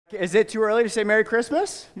Is it too early to say Merry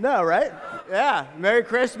Christmas? No, right? Yeah, Merry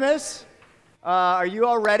Christmas. Are you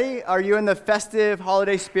all ready? Are you in the festive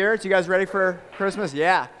holiday spirits? You guys ready for Christmas?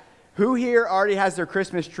 Yeah. Who here already has their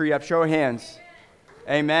Christmas tree up? Show of hands.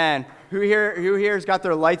 Amen. Who here has got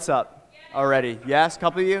their lights up already? Yes, a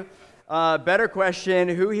couple of you? Better question,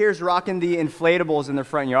 who here's rocking the inflatables in their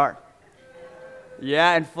front yard?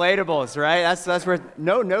 Yeah, inflatables, right? That's where,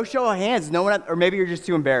 no show of hands. No one, or maybe you're just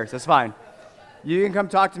too embarrassed. That's fine. You can come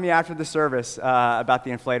talk to me after the service about the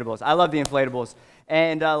inflatables. I love the inflatables.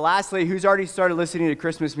 And lastly, who's already started listening to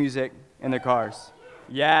Christmas music in their cars?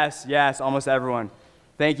 Yes, almost everyone.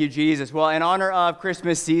 Thank you, Jesus. Well, in honor of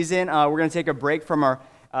Christmas season, we're going to take a break from our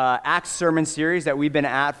Acts sermon series that we've been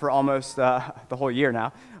at for almost the whole year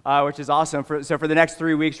now, which is awesome. So for the next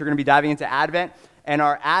 3 weeks, we're going to be diving into Advent. And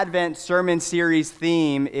our Advent sermon series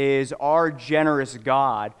theme is Our Generous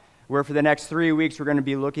God, where for the next 3 weeks, we're going to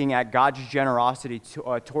be looking at God's generosity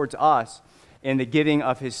towards us in the giving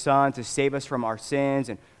of his Son to save us from our sins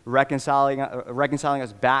and reconciling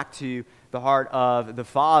us back to the heart of the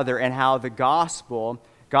Father, and how the gospel,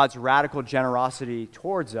 God's radical generosity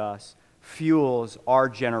towards us, fuels our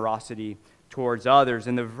generosity towards others.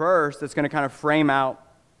 And the verse that's going to kind of frame out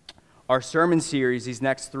our sermon series these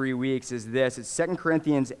next 3 weeks is this. It's 2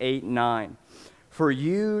 Corinthians 8:9. For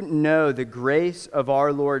you know the grace of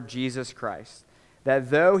our Lord Jesus Christ, that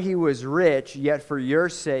though he was rich, yet for your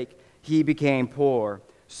sake he became poor,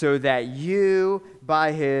 so that you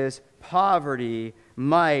by his poverty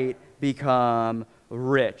might become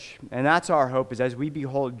rich. And that's our hope, is as we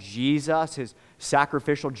behold Jesus, his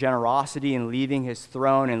sacrificial generosity in leaving his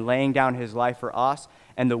throne and laying down his life for us,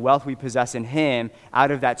 and the wealth we possess in him,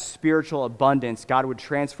 out of that spiritual abundance, God would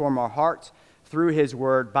transform our hearts through his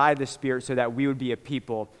word by the Spirit, so that we would be a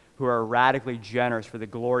people who are radically generous for the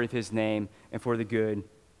glory of his name and for the good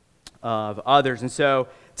of others. And so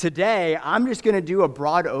today, I'm just going to do a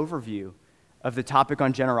broad overview of the topic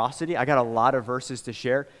on generosity. I got a lot of verses to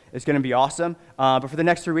share. It's going to be awesome. But for the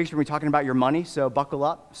next 3 weeks, we're going to be talking about your money, so buckle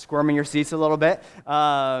up, squirm in your seats a little bit.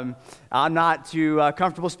 I'm not too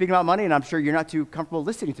comfortable speaking about money, and I'm sure you're not too comfortable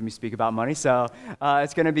listening to me speak about money, so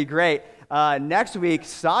it's going to be great. Next week,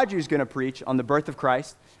 Saju's going to preach on the birth of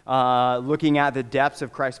Christ, looking at the depths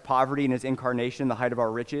of Christ's poverty and his incarnation, the height of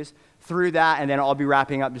our riches. Through that, and then I'll be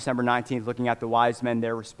wrapping up December 19th, looking at the wise men,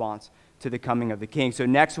 their response to the coming of the King. So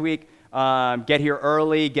next week, get here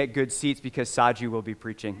early, get good seats, because Saju will be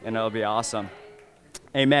preaching, and it'll be awesome.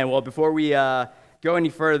 Amen. Well, before we go any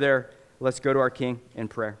further, let's go to our King in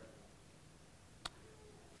prayer.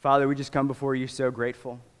 Father, we just come before you so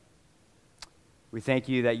grateful. We thank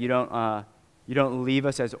you that you don't leave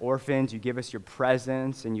us as orphans. You give us your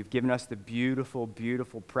presence, and you've given us the beautiful,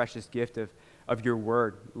 beautiful, precious gift of your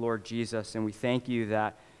word, Lord Jesus. And we thank you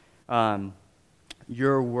that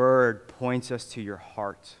your word points us to your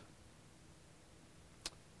heart.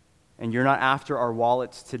 And you're not after our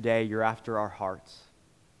wallets today, you're after our hearts.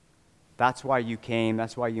 That's why you came,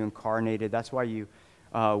 that's why you incarnated, that's why you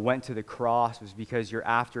went to the cross, was because you're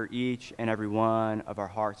after each and every one of our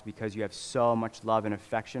hearts, because you have so much love and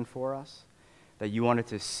affection for us, that you wanted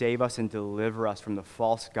to save us and deliver us from the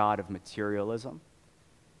false god of materialism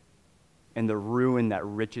and the ruin that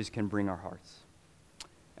riches can bring our hearts.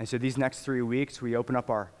 And so these next 3 weeks, we open up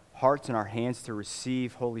our hearts and our hands to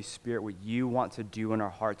receive, Holy Spirit, what you want to do in our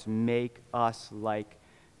hearts. Make us like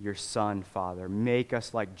your Son, Father. Make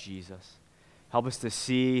us like Jesus. Help us to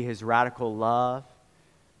see his radical love,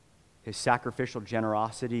 his sacrificial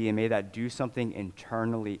generosity, and may that do something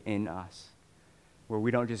internally in us, where we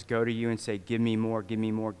don't just go to you and say, give me more, give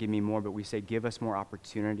me more, give me more, but we say, give us more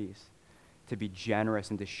opportunities to be generous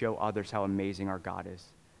and to show others how amazing our God is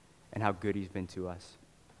and how good he's been to us.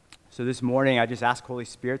 So this morning, I just ask, Holy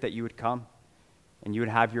Spirit, that you would come and you would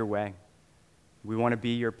have your way. We want to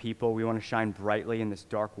be your people. We want to shine brightly in this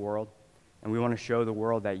dark world. And we want to show the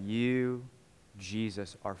world that you,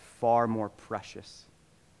 Jesus, are far more precious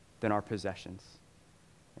than our possessions.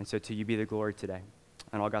 And so to you be the glory today.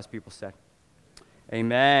 And all God's people said,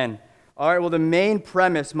 amen. All right, well, the main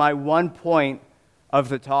premise, my one point of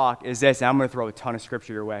the talk is this, and I'm going to throw a ton of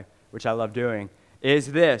scripture your way, which I love doing,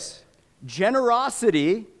 is this: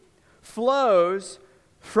 generosity flows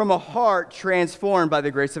from a heart transformed by the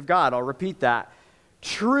grace of God. I'll repeat that.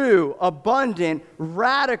 True, abundant,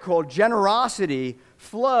 radical generosity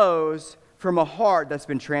flows from a heart that's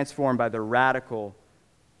been transformed by the radical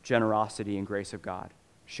generosity and grace of God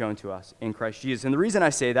shown to us in Christ Jesus. And the reason I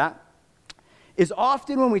say that is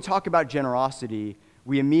often when we talk about generosity,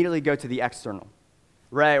 we immediately go to the external,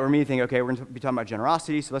 right? We're immediately thinking, okay, we're going to be talking about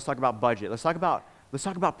generosity, so let's talk about budget. Let's talk about Let's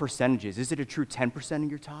talk about percentages. Is it a true 10% of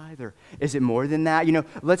your tithe, or is it more than that?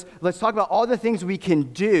 Let's talk about all the things we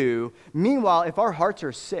can do. Meanwhile, if our hearts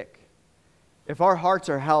are sick, if our hearts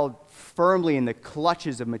are held firmly in the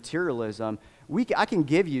clutches of materialism, I can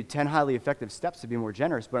give you 10 highly effective steps to be more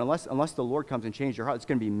generous, but unless the Lord comes and changes your heart, it's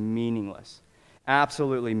going to be meaningless.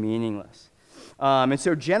 Absolutely meaningless. And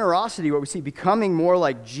so generosity, what we see, becoming more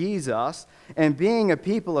like Jesus and being a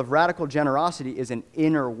people of radical generosity is an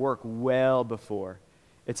inner work well before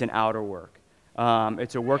it's an outer work.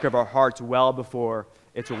 It's a work of our hearts well before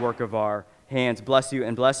it's a work of our hands. Bless you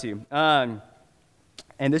and bless you. And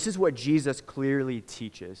this is what Jesus clearly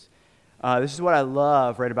teaches. This is what I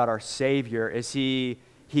love, right, about our Savior, is he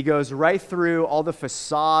goes right through all the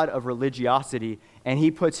facade of religiosity, and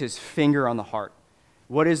he puts his finger on the heart.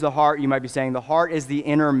 What is the heart? You might be saying the heart is the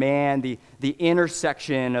inner man, the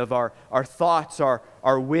intersection of our thoughts,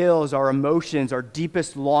 our wills, our emotions, our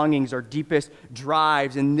deepest longings, our deepest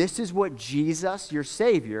drives. And this is what Jesus, your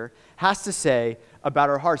Savior, has to say about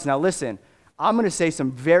our hearts. Now listen, I'm going to say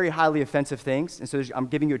some very highly offensive things, and so I'm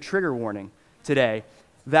giving you a trigger warning today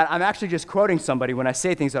that I'm actually just quoting somebody when I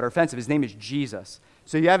say things that are offensive. His name is Jesus.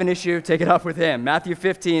 So you have an issue, take it up with him. Matthew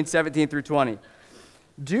 15, 17 through 20.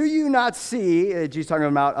 Do you not see, Jesus talking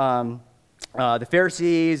about the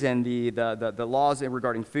Pharisees and the laws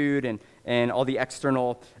regarding food and all the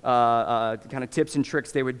external kind of tips and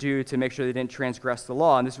tricks they would do to make sure they didn't transgress the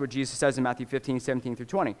law. And this is what Jesus says in Matthew 15, 17 through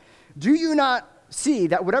 20. Do you not see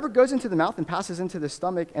that whatever goes into the mouth and passes into the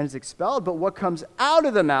stomach and is expelled, but what comes out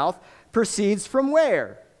of the mouth proceeds from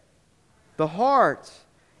where? The heart.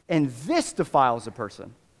 And this defiles a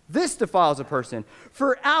person. This defiles a person.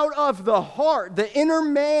 For out of the heart, the inner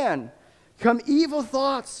man, come evil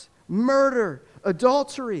thoughts, murder,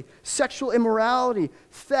 adultery, sexual immorality,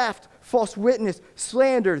 theft, false witness,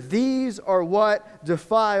 slander. These are what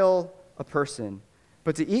defile a person.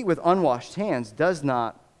 But to eat with unwashed hands does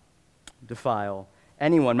not defile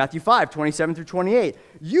anyone. Matthew 5, 27 through 28.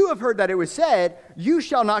 You have heard that it was said, you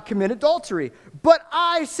shall not commit adultery. But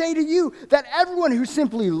I say to you that everyone who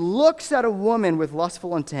simply looks at a woman with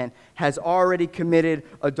lustful intent has already committed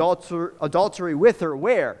adultery with her.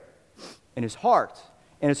 Where? In his heart.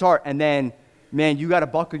 In his heart. And then, man, you got to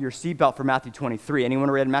buckle your seatbelt for Matthew 23. Anyone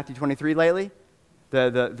read Matthew 23 lately?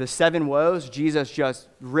 The 7 woes. Jesus just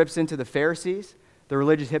rips into the Pharisees, the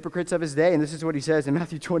religious hypocrites of his day. And this is what he says in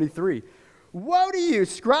Matthew 23. Woe to you,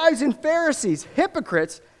 scribes and Pharisees,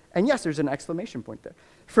 hypocrites. And yes, there's an exclamation point there.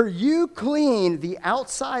 For you clean the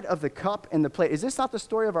outside of the cup and the plate. Is this not the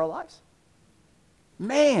story of our lives?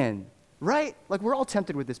 Man, right? Like we're all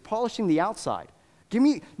tempted with this, polishing the outside.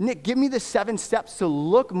 Nick, give me the 7 steps to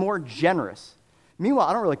look more generous. Meanwhile,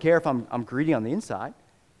 I don't really care if I'm greedy on the inside,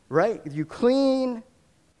 right? You clean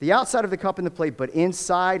the outside of the cup and the plate, but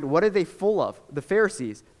inside, what are they full of? The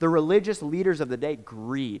Pharisees, the religious leaders of the day,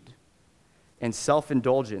 greed and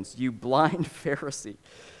self-indulgence. You blind Pharisee,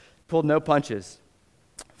 pulled no punches.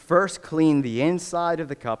 First clean the inside of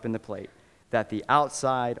the cup and the plate, that the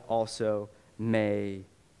outside also may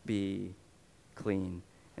be clean.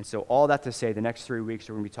 And so all that to say, the next 3 weeks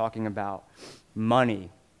we're going to be talking about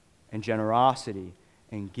money and generosity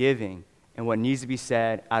and giving. And what needs to be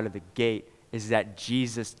said out of the gate is that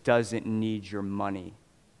Jesus doesn't need your money.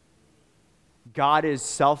 God is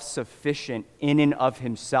self-sufficient in and of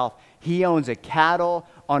himself. He owns a cattle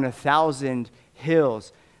on 1,000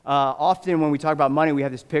 hills. Often when we talk about money, we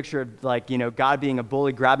have this picture of God being a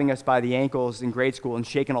bully, grabbing us by the ankles in grade school and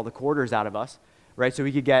shaking all the quarters out of us, right? So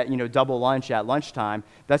we could get, double lunch at lunchtime.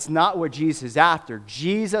 That's not what Jesus is after.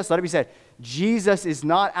 Jesus, let it be said, Jesus is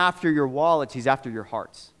not after your wallets, he's after your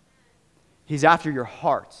hearts. He's after your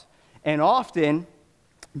hearts. And often,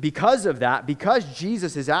 because of that, because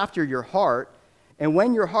Jesus is after your heart, and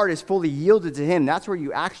when your heart is fully yielded to him, that's where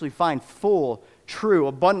you actually find full, true,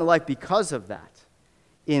 abundant life because of that.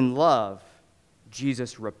 In love,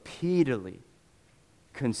 Jesus repeatedly,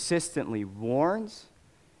 consistently warns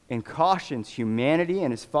and cautions humanity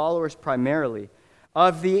and his followers primarily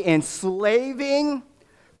of the enslaving,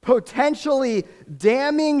 potentially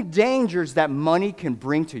damning dangers that money can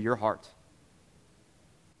bring to your heart.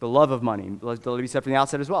 The love of money, let me say from the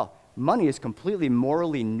outset as well. Money is completely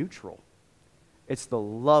morally neutral. It's the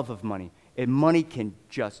love of money. And money can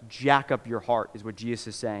just jack up your heart, is what Jesus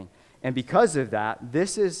is saying. And because of that,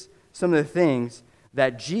 this is some of the things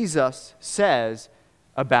that Jesus says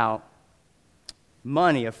about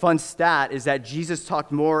money. A fun stat is that Jesus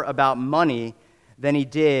talked more about money than he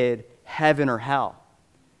did heaven or hell.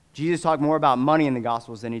 Jesus talked more about money in the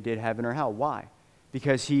Gospels than he did heaven or hell. Why?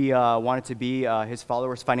 Because he wanted to be his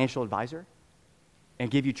followers' financial advisor and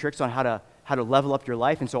give you tricks on how how to level up your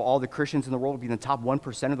life, and so all the Christians in the world will be in the top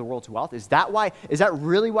 1% of the world's wealth? Is that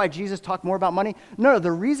really why Jesus talked more about money? No,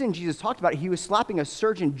 the reason Jesus talked about it, he was slapping a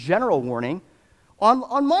Surgeon General warning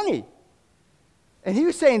on money. And he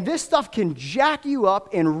was saying this stuff can jack you up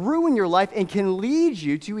and ruin your life and can lead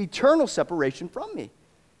you to eternal separation from me.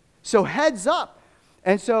 So heads up.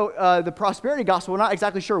 And so the prosperity gospel, we're not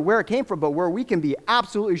exactly sure where it came from, but where we can be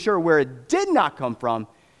absolutely sure where it did not come from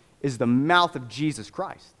is the mouth of Jesus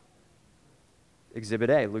Christ. Exhibit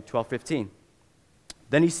A, Luke 12:15.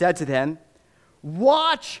 Then he said to them,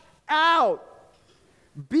 watch out,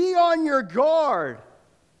 be on your guard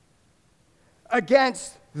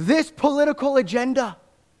against this political agenda,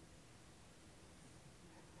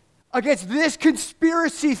 against this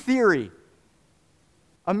conspiracy theory.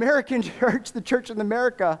 American church, the church in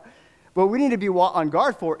America, what we need to be on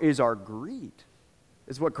guard for is our greed,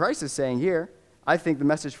 is what Christ is saying here. I think the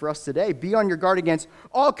message for us today, be on your guard against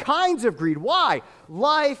all kinds of greed. Why?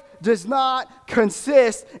 Life does not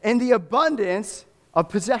consist in the abundance of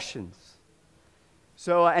possessions.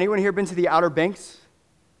 So anyone here been to the Outer Banks?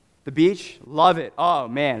 The beach? Love it. Oh,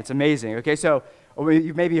 man, it's amazing. Okay, so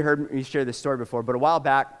you've maybe heard me share this story before, but a while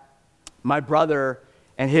back, my brother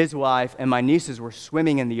and his wife and my nieces were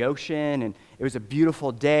swimming in the ocean, and it was a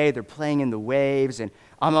beautiful day. They're playing in the waves, and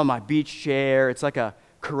I'm on my beach chair. It's like a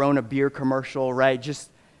Corona beer commercial, right?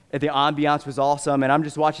 Just the ambiance was awesome, and I'm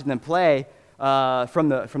just watching them play from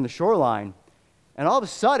the shoreline. And all of a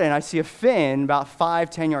sudden, I see a fin about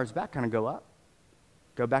 5-10 yards back kind of go up,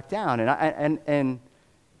 go back down. And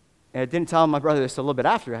I didn't tell my brother this a little bit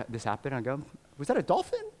after this happened. I go, was that a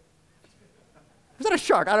dolphin? Was that a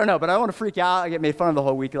shark? I don't know, but I don't want to freak out. I get made fun of the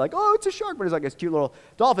whole week. You're like, oh, it's a shark, but it's like this cute little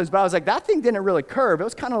dolphins. But I was like, that thing didn't really curve. It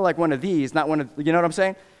was kind of like one of these, not one of, you know what I'm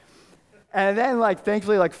saying? And then,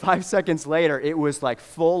 thankfully, 5 seconds later, it was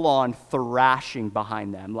full-on thrashing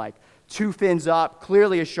behind them, 2 fins up,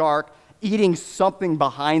 clearly a shark, eating something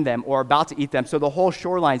behind them or about to eat them. So the whole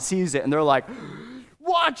shoreline sees it, and they're like,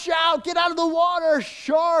 watch out, get out of the water,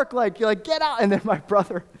 shark, get out. And then my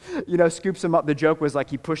brother, scoops him up. The joke was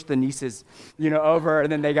he pushed the nieces, over, and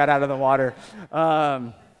then they got out of the water.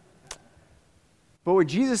 But what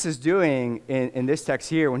Jesus is doing in this text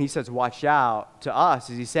here, when he says watch out to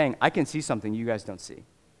us, is he's saying, I can see something you guys don't see.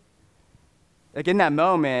 In that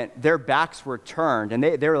moment, their backs were turned, and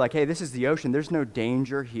they were like, hey, this is the ocean. There's no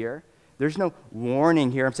danger here. There's no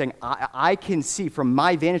warning here. I'm saying, I can see, from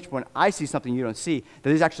my vantage point, I see something you don't see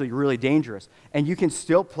that is actually really dangerous. And you can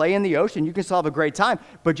still play in the ocean. You can still have a great time,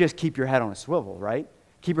 but just keep your head on a swivel, right?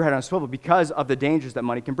 Keep your head on a swivel because of the dangers that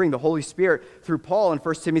money can bring. The Holy Spirit, through Paul in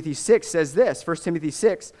 1 Timothy 6, says this, 1 Timothy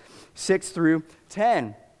 6, 6 through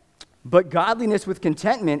 10. But godliness with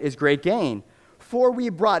contentment is great gain. For we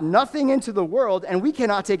brought nothing into the world, and we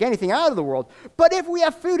cannot take anything out of the world. But if we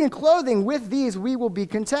have food and clothing, with these we will be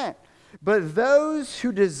content. But those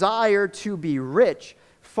who desire to be rich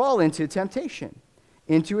fall into temptation,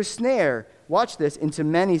 into a snare, watch this, into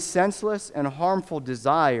many senseless and harmful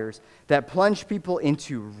desires that plunge people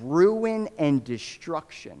into ruin and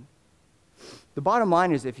destruction. The bottom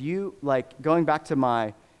line is, if you, going back to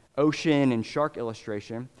my ocean and shark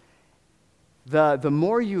illustration, the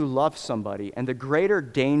more you love somebody and the greater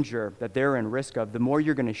danger that they're in risk of, the more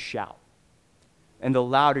you're going to shout and the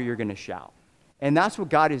louder you're going to shout. And that's what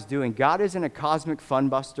God is doing. God isn't a cosmic fun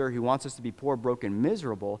buster who wants us to be poor, broken,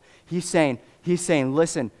 miserable. He's saying,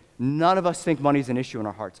 listen, none of us think money is an issue in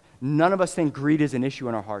our hearts. None of us think greed is an issue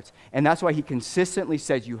in our hearts. And that's why he consistently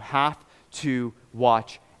says you have to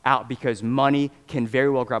watch out, because money can very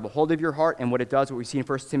well grab a hold of your heart. And what it does, what we see in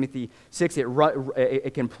 1 Timothy 6,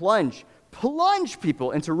 it can plunge people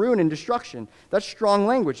into ruin and destruction. That's strong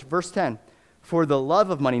language. Verse 10. For the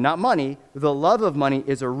love of money, not money, the love of money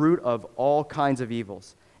is a root of all kinds of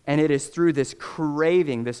evils. And it is through this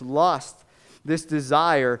craving, this lust, this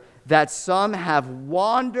desire, that some have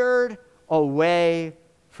wandered away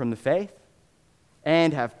from the faith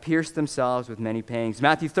and have pierced themselves with many pangs.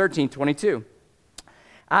 Matthew 13:22.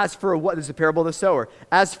 As for what, this is a parable of the sower.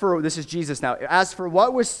 This is Jesus now. As for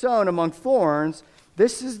what was sown among thorns,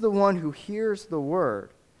 this is the one who hears the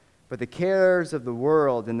word. But the cares of the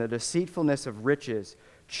world and the deceitfulness of riches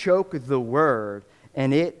choke the word,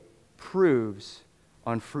 and it proves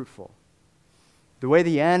unfruitful. The way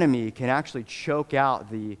the enemy can actually choke out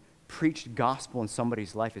the preached gospel in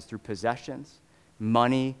somebody's life is through possessions,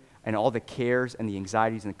 money, and all the cares and the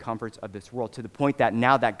anxieties and the comforts of this world, to the point that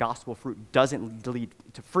now that gospel fruit doesn't lead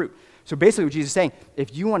to fruit. So basically what Jesus is saying,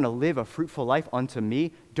 if you want to live a fruitful life unto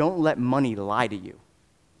me, don't let money lie to you.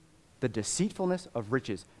 The deceitfulness of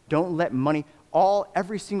riches. Don't let money,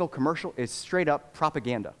 every single commercial is straight up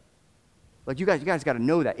propaganda. Like you guys got to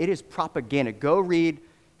know that. It is propaganda. Go read,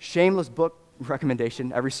 shameless book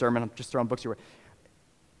recommendation, every sermon, I'm just throwing books your way.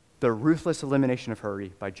 The Ruthless Elimination of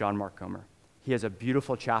Hurry by John Mark Comer. He has a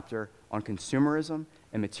beautiful chapter on consumerism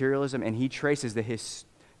and materialism, and he traces the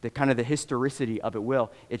historicity of it.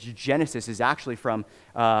 Its genesis is actually from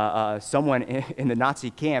someone in the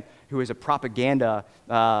Nazi camp who is a propaganda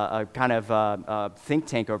think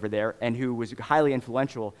tank over there, and who was highly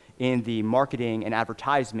influential in the marketing and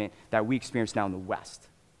advertisement that we experience now in the West,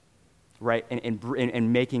 right?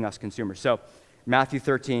 And making us consumers. So Matthew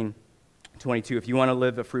 13:22, if you want to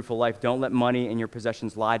live a fruitful life, don't let money and your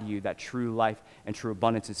possessions lie to you, that true life and true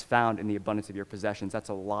abundance is found in the abundance of your possessions. That's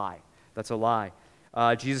a lie. That's a lie.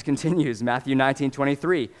 Jesus continues, Matthew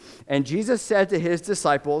 19:23, and Jesus said to his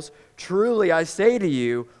disciples, truly I say to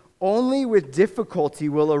you, only with difficulty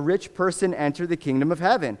will a rich person enter the kingdom of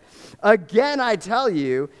heaven. Again, I tell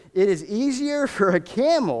you, it is easier for a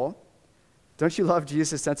camel, don't you love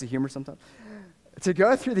Jesus' sense of humor sometimes, to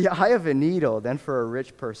go through the eye of a needle than for a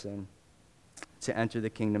rich person to enter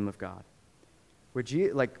the kingdom of God.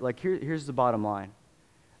 Here's the bottom line.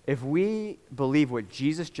 If we believe what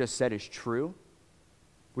Jesus just said is true,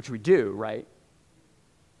 which we do, right,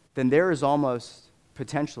 then there is almost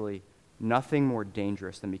potentially nothing more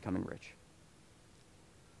dangerous than becoming rich.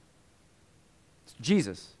 It's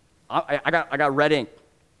Jesus. I got red ink.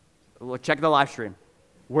 Check the live stream.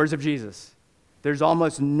 Words of Jesus. There's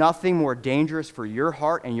almost nothing more dangerous for your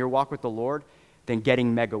heart and your walk with the Lord than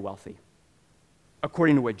getting mega wealthy,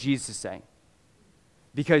 according to what Jesus is saying.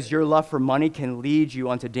 Because your love for money can lead you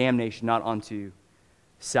unto damnation, not unto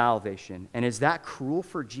salvation. And is that cruel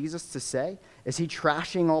for Jesus to say? Is he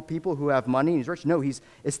trashing all people who have money and he's rich? No,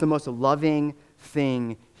 it's the most loving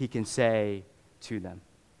thing he can say to them.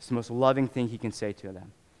 It's the most loving thing he can say to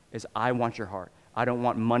them is, I want your heart. I don't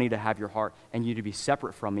want money to have your heart and you to be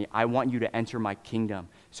separate from me. I want you to enter my kingdom.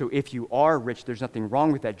 So if you are rich, there's nothing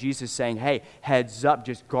wrong with that. Jesus is saying, hey, heads up,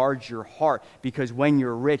 just guard your heart, because when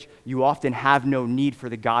you're rich, you often have no need for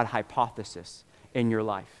the God hypothesis in your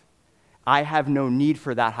life. I have no need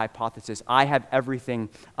for that hypothesis. I have everything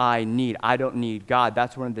I need. I don't need God.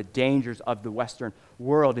 That's one of the dangers of the Western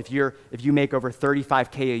world. If you make over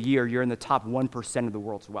 $35K a year, you're in the top 1% of the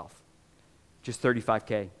world's wealth. Just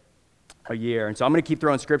 $35K a year. And so I'm going to keep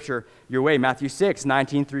throwing scripture your way. Matthew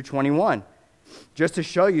 6:19-21. Just to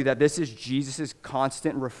show you that this is Jesus'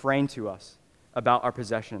 constant refrain to us about our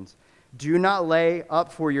possessions. Do not lay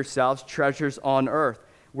up for yourselves treasures on earth,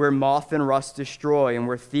 where moth and rust destroy and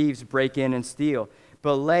where thieves break in and steal.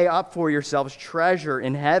 But lay up for yourselves treasure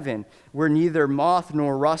in heaven, where neither moth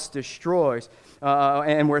nor rust destroys,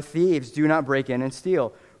 and where thieves do not break in and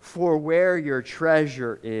steal. For where your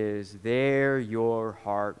treasure is, there your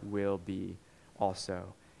heart will be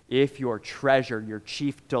also. If your treasure, your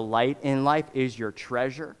chief delight in life is your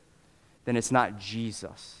treasure, then it's not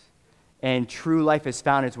Jesus. And true life is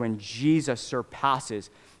found is when Jesus surpasses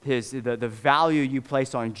the value you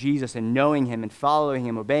place on Jesus and knowing him and following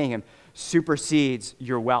him, obeying him, supersedes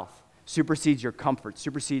your wealth, supersedes your comfort,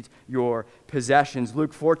 supersedes your possessions.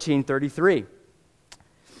 Luke 14:33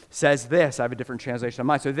 says this. I have a different translation of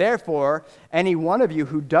mine. So therefore, any one of you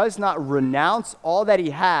who does not renounce all that he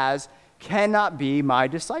has cannot be my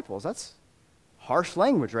disciples. That's harsh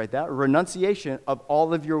language right there. Renunciation of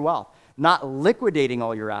all of your wealth. Not liquidating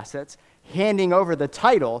all your assets, handing over the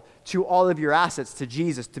title to all of your assets to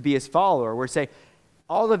Jesus to be his follower. We're saying,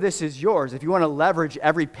 all of this is yours. If you want to leverage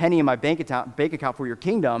every penny in my bank account for your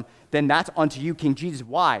kingdom, then that's unto you, King Jesus.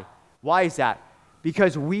 Why? Why is that?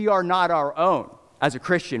 Because we are not our own as a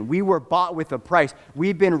Christian. We were bought with a price.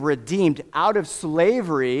 We've been redeemed out of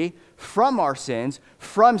slavery from our sins,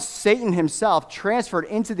 from Satan himself, transferred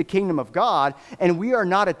into the kingdom of God, and we are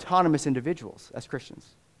not autonomous individuals as Christians.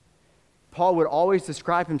 Paul would always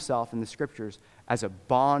describe himself in the scriptures as a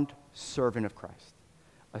bond servant of Christ,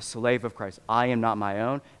 a slave of Christ. I am not my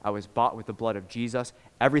own. I was bought with the blood of Jesus.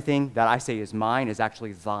 Everything that I say is mine is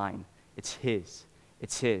actually thine. It's his.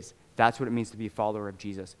 It's his. That's what it means to be a follower of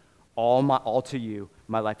Jesus. All to you,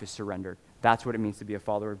 my life is surrendered. That's what it means to be a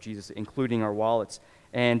follower of Jesus, including our wallets.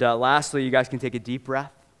 And lastly, you guys can take a deep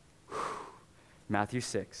breath. Matthew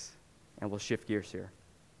 6, and we'll shift gears here.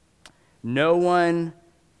 No one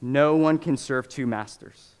can serve two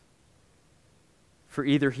masters. For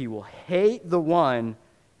either he will hate the one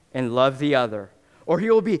and love the other, or he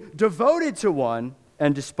will be devoted to one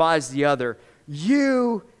and despise the other.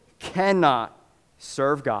 You cannot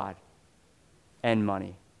serve God and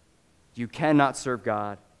money. You cannot serve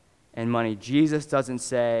God and money. Jesus doesn't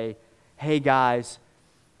say, hey guys,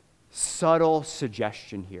 subtle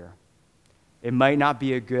suggestion here. it might not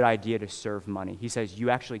be a good idea to serve money. He says, you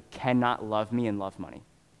actually cannot love me and love money.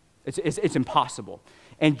 It's impossible.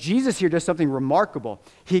 And Jesus here does something remarkable.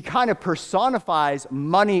 He kind of personifies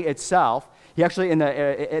money itself. He actually, in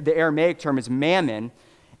the Aramaic term, is mammon.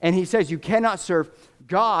 And he says you cannot serve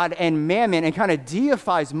God and mammon, and kind of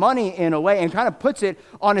deifies money in a way and kind of puts it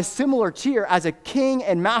on a similar tier as a king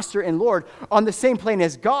and master and Lord on the same plane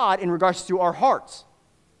as God in regards to our hearts.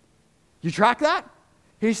 You track that?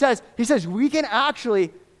 He says we can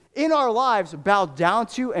actually, in our lives, bow down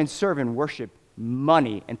to and serve and worship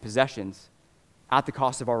money and possessions at the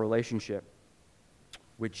cost of our relationship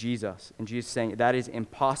with Jesus. And Jesus saying that is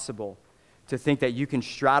impossible, to think that you can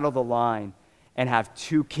straddle the line and have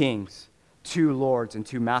two kings, two lords, and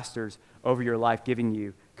two masters over your life, giving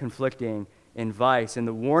you conflicting advice. And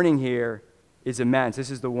the warning here is immense. This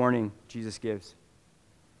is the warning Jesus gives.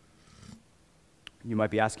 You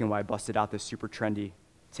might be asking why I busted out this super trendy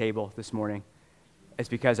table this morning. It's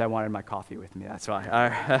because I wanted my coffee with me. That's why. All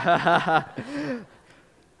right.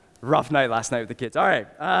 Rough night last night with the kids. All right.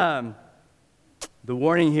 The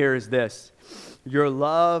warning here is this. Your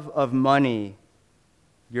love of money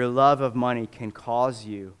can cause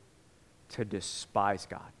you to despise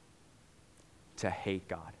God, to hate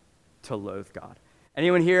God, to loathe God.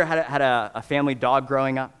 Anyone here had a family dog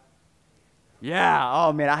growing up? Yeah.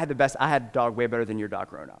 Oh, man, I had a dog way better than your dog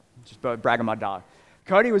growing up. Just bragging my dog.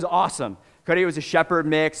 Cody was awesome. Cody was a shepherd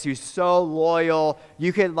mix. He was so loyal.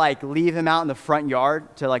 You could leave him out in the front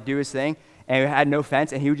yard to do his thing, and it had no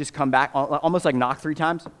fence, and he would just come back, almost knock 3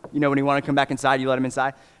 times. When he wanted to come back inside, you let him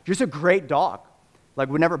inside. Just a great dog.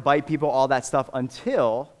 Would never bite people, all that stuff,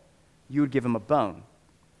 until you would give him a bone.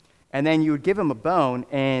 And then you would give him a bone,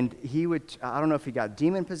 and he would, I don't know if he got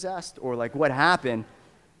demon possessed or what happened,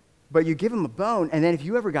 but you give him a bone, and then if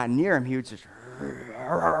you ever got near him, he would just,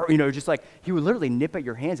 he would literally nip at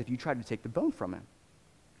your hands if you tried to take the bone from him.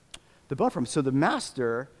 So the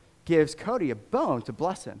master gives Cody a bone to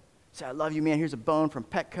bless him. Say, I love you, man. Here's a bone from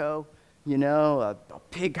Petco, a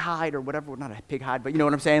pig hide or whatever. Not a pig hide, but you know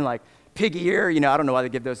what I'm saying? Pig ear, I don't know why they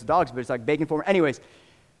give those to dogs, but it's bacon form. Anyways,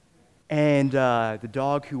 and the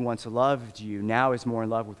dog who once loved you now is more in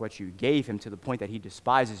love with what you gave him, to the point that he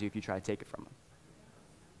despises you if you try to take it from him.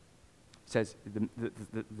 Says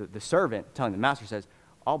the servant telling the master says,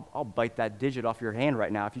 I'll bite that digit off your hand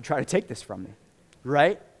right now if you try to take this from me,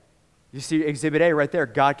 right? You see Exhibit A right there.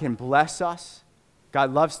 God can bless us.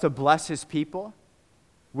 God loves to bless his people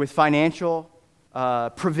with financial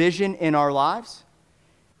provision in our lives.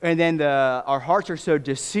 And then our hearts are so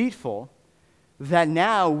deceitful that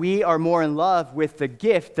now we are more in love with the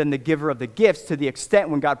gift than the giver of the gifts, to the extent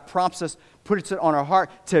when God prompts us, puts it on our heart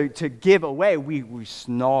to give away, we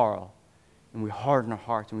snarl. And we harden our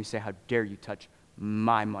hearts and we say, how dare you touch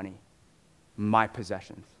my money, my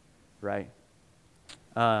possessions, right?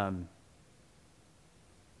 Okay.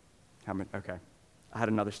 I had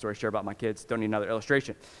another story to share about my kids. Don't need another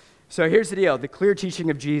illustration. So here's the deal. The clear teaching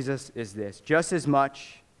of Jesus is this. Just as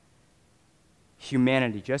much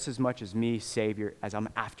humanity, just as much as me, Savior, as I'm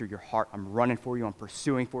after your heart, I'm running for you, I'm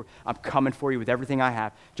pursuing for you, I'm coming for you with everything I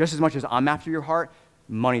have. Just as much as I'm after your heart,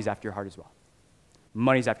 money's after your heart as well.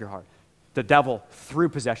 Money's after your heart. The devil, through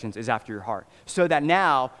possessions, is after your heart. So that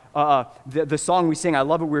now, the song we sing, I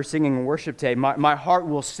love it, we were singing in worship today, my heart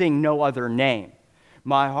will sing no other name.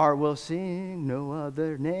 My heart will sing no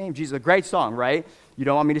other name. Jesus, a great song, right? You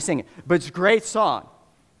don't want me to sing it. But it's a great song.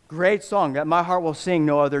 Great song, that my heart will sing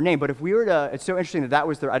no other name. But if we were to, it's so interesting that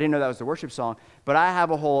was I didn't know that was the worship song, but I have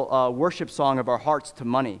a whole worship song of our hearts to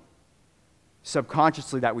money,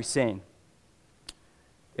 subconsciously, that we sing.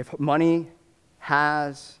 If money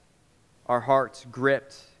has our hearts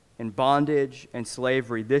gripped in bondage and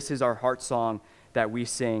slavery, this is our heart song that we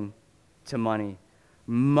sing to money.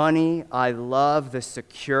 Money, I love the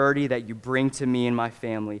security that you bring to me and my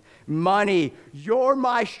family. Money, you're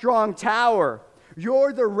my strong tower.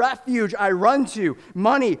 You're the refuge I run to.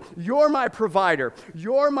 Money, you're my provider.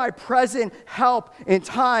 You're my present help in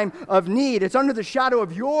time of need. It's under the shadow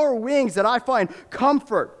of your wings that I find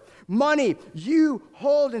comfort. Money, you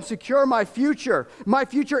hold and secure my future. My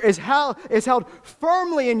future is held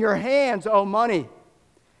firmly in your hands, oh money.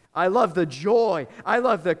 I love the joy. I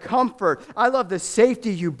love the comfort. I love the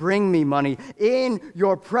safety you bring me, money. In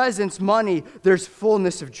your presence, money, there's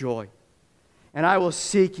fullness of joy. And I will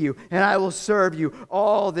seek you, and I will serve you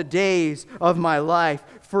all the days of my life.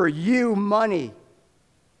 For you, money,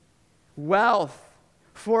 wealth,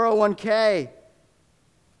 401k,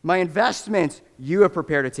 my investments, you have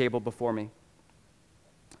prepared a table before me.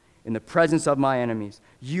 In the presence of my enemies,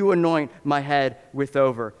 you anoint my head with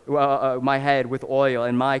oil,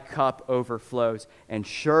 and my cup overflows. And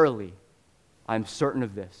surely I'm certain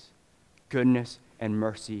of this. Goodness and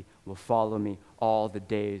mercy will follow me all the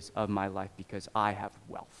days of my life because I have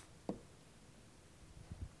wealth.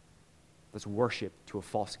 Let's worship to a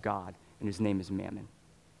false god, and his name is Mammon.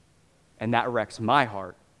 And that wrecks my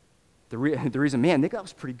heart. The reason, man, Nick, that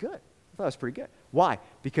was pretty good. I thought it was pretty good. Why?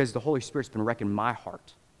 Because the Holy Spirit's been wrecking my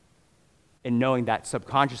heart. And knowing that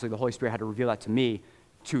subconsciously the Holy Spirit had to reveal that to me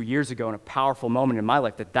 2 years ago in a powerful moment in my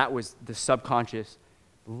life, that was the subconscious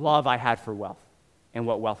love I had for wealth and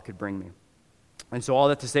what wealth could bring me. And so all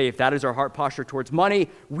that to say, if that is our heart posture towards money,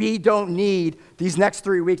 we don't need these next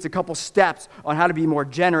 3 weeks, a couple steps on how to be more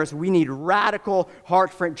generous. We need radical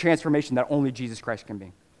heart transformation that only Jesus Christ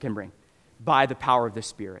can bring by the power of the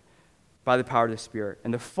Spirit. By the power of the Spirit.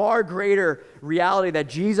 And the far greater reality that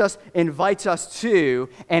Jesus invites us to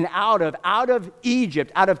and out of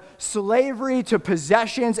Egypt, out of slavery to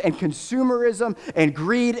possessions and consumerism and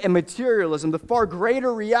greed and materialism, the far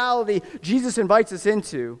greater reality Jesus invites us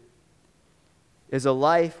into is a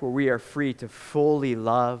life where we are free to fully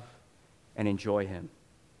love and enjoy him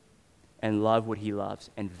and love what he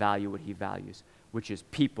loves and value what he values, which is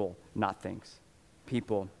people, not things.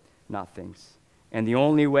 People, not things. And the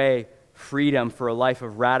only way freedom for a life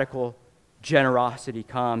of radical generosity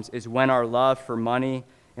comes is when our love for money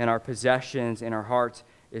and our possessions and our hearts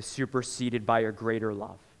is superseded by a greater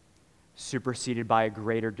love, superseded by a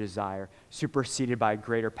greater desire, superseded by a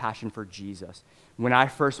greater passion for Jesus. When I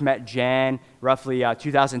first met Jen, roughly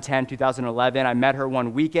 2010, 2011, I met her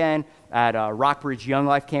one weekend at Rockbridge Young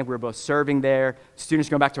Life Camp. We were both serving there. Students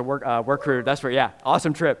going back to work career. That's where, yeah,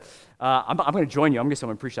 awesome trip. I'm going to join you. I'm going to get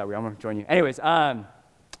someone to preach that way. I'm going to join you. Anyways,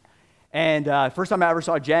 and first time I ever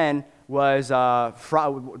saw Jen was the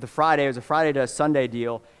Friday. It was a Friday to Sunday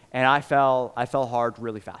deal, and I fell hard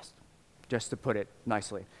really fast, just to put it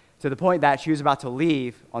nicely, to the point that she was about to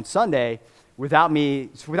leave on Sunday without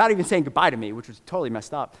even saying goodbye to me, which was totally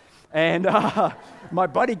messed up. And my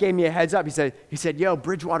buddy gave me a heads up. He said, "Yo,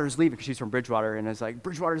 Bridgewater's leaving," because she's from Bridgewater, and I was like,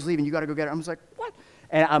 "Bridgewater's leaving. You got to go get her." I was like, "What?"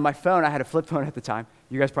 And on my phone, I had a flip phone at the time.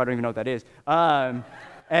 You guys probably don't even know what that is.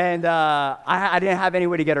 And I didn't have any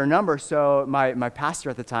way to get her number, so my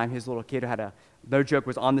pastor at the time, his little kid had no joke,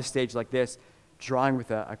 was on the stage like this, drawing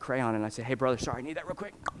with a crayon, and I said, "Hey, brother, sorry, I need that real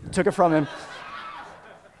quick." Took it from him,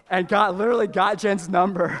 and literally got Jen's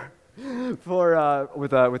number with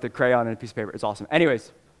a crayon and a piece of paper. It's awesome.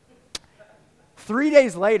 Anyways, 3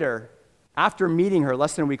 days later, after meeting her,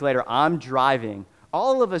 less than a week later, I'm driving.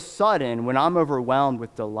 All of a sudden, when I'm overwhelmed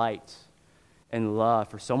with delight and love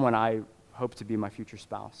for someone I hope to be my future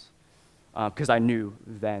spouse, because I knew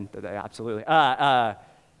then that absolutely.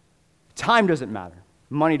 Time doesn't matter.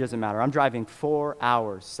 Money doesn't matter. I'm driving 4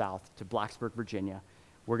 hours south to Blacksburg, Virginia.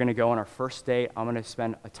 We're going to go on our first date. I'm going to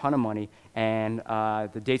spend a ton of money, and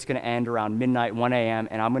the date's going to end around midnight, 1 a.m.,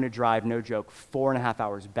 and I'm going to drive, no joke, 4.5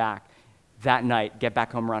 hours back that night, get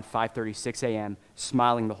back home around 5:30, 6 a.m.,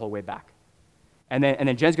 smiling the whole way back. And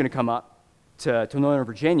then Jen's going to come up to Northern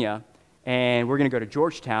Virginia, and we're going to go to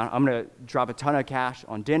Georgetown. I'm going to drop a ton of cash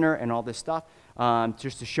on dinner and all this stuff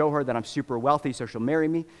just to show her that I'm super wealthy so she'll marry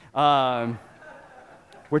me,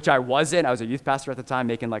 which I wasn't. I was a youth pastor at the time,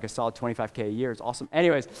 making like a solid $25K a year. It's awesome.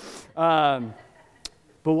 Anyways, but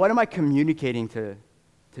what am I communicating to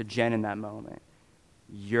Jen in that moment?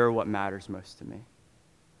 You're what matters most to me.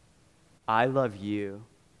 I love you.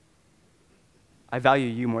 I value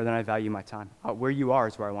you more than I value my time. Where you are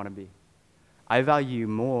is where I want to be. I value you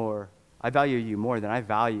more than I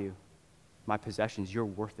value my possessions. You're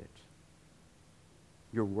worth it.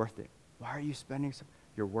 You're worth it. Why are you spending so?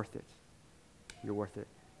 You're worth it. You're worth it.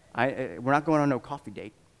 We're not going on no coffee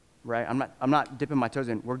date, right? I'm not dipping my toes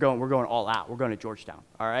in. We're going all out. We're going to Georgetown,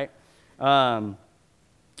 all right? And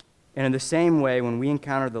in the same way, when we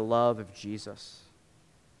encounter the love of Jesus,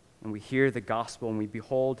 and we hear the gospel, and we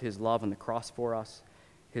behold his love on the cross for us,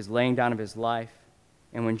 his laying down of his life,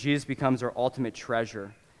 and when Jesus becomes our ultimate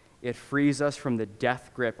treasure, it frees us from the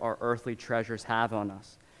death grip our earthly treasures have on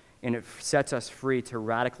us, and it sets us free to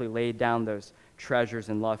radically lay down those treasures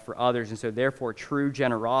and love for others. And so therefore, true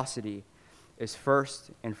generosity is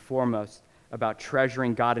first and foremost about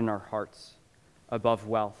treasuring God in our hearts above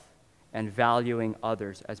wealth and valuing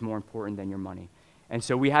others as more important than your money. And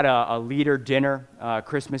so we had a leader dinner,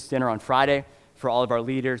 Christmas dinner on Friday for all of our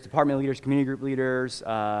leaders, department leaders, community group leaders,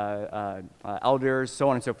 elders, so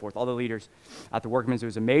on and so forth, all the leaders at the Workman's. It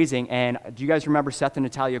was amazing. And do you guys remember Seth and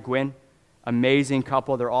Natalia Gwynn? Amazing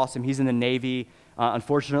couple. They're awesome. He's in the Navy.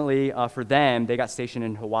 Unfortunately for them, they got stationed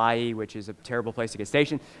in Hawaii, which is a terrible place to get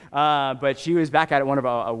stationed. But she was back at one of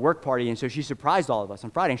a work party, and so she surprised all of us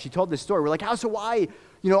on Friday. And she told this story. We're like, how's Hawaii?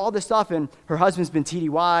 All this stuff. And her husband's been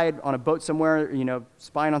TDY'd on a boat somewhere,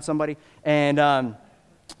 spying on somebody. And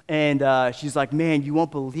she's like, man, you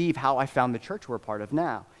won't believe how I found the church we're a part of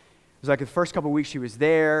now. It was like the first couple of weeks she was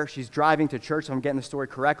there. She's driving to church, so I'm getting the story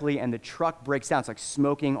correctly, and the truck breaks down. It's like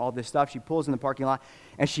smoking, all this stuff. She pulls in the parking lot,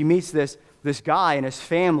 and she meets this guy and his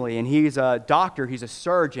family, and he's a doctor. He's a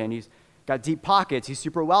surgeon. He's got deep pockets. He's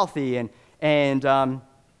super wealthy, and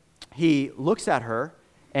he looks at her,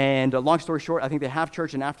 and long story short, I think they have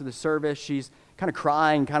church, and after the service, she's kind of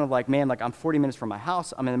crying, kind of like, man, like I'm 40 minutes from my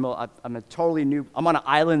house. I'm in the middle. I'm on an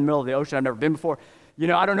island in the middle of the ocean. I've never been before.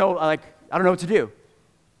 I don't know. I don't know what to do.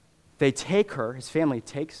 They take her, his family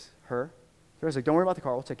takes her. They're like, don't worry about the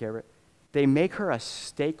car, we'll take care of it. They make her a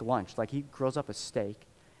steak lunch, like he grills up a steak.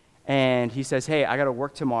 And he says, hey, I got to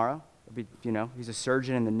work tomorrow. He's a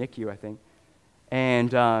surgeon in the NICU, I think.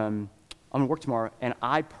 And I'm going to work tomorrow, and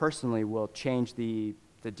I personally will change the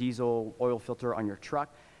diesel oil filter on your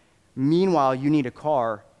truck. Meanwhile, you need a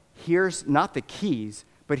car. Here's not the keys,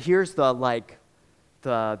 but here's the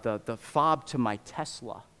fob to my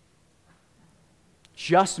Tesla.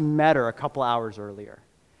 Just met her a couple hours earlier.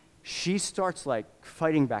 She starts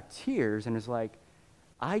fighting back tears and is like,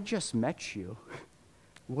 I just met you.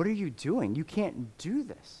 What are you doing? You can't do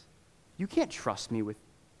this. You can't trust me with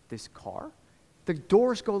this car. The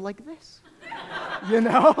doors go like this. Am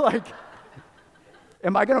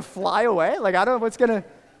I going to fly away? I don't know what's going to...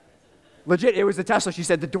 Legit, it was the Tesla. She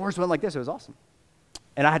said the doors went like this. It was awesome.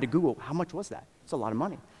 And I had to Google, how much was that? It's a lot of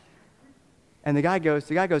money. And the guy goes,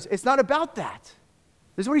 it's not about that.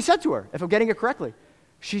 This is what he said to her, if I'm getting it correctly.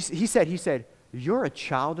 He said, you're a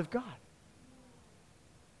child of God.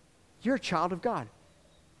 You're a child of God.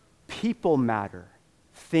 People matter.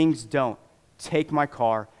 Things don't. Take my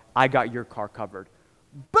car. I got your car covered.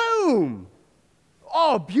 Boom!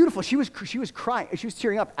 Oh, beautiful. She was crying. She was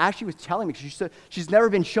tearing up as she was telling me. She's never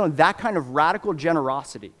been shown that kind of radical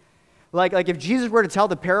generosity. Like if Jesus were to tell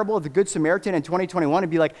the parable of the Good Samaritan in 2021, it'd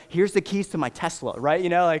be like, here's the keys to my Tesla, right?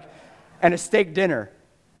 And a steak dinner.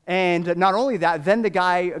 And not only that, then the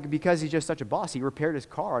guy, because he's just such a boss, he repaired his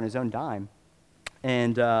car on his own dime.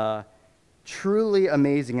 And truly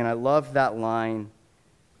amazing. And I love that line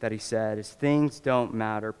that he said, is things don't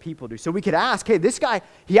matter, people do. So we could ask, hey, this guy,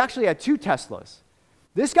 he actually had 2 Teslas.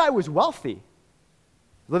 This guy was wealthy.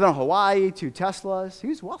 Living in Hawaii, 2 Teslas. He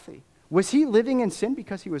was wealthy. Was he living in sin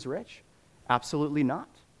because he was rich? Absolutely not.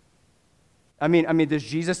 I mean, does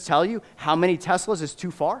Jesus tell you how many Teslas is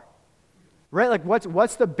too far? Right?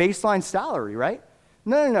 What's the baseline salary, right?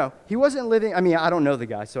 No. He wasn't living, I don't know the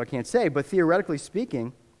guy, so I can't say, but theoretically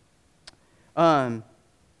speaking,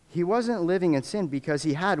 he wasn't living in sin because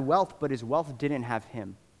he had wealth, but his wealth didn't have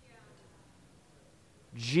him.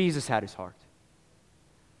 Jesus had his heart.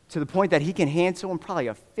 To the point that he can hand someone probably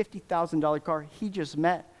a $50,000 car he just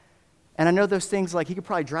met. And I know those things, he could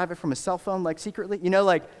probably drive it from a cell phone, secretly,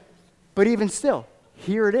 but even still,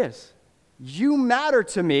 here it is. You matter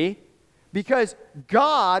to me because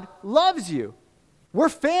God loves you. We're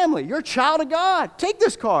family. You're a child of God. Take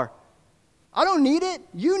this car. I don't need it.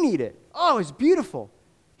 You need it. Oh, it's beautiful.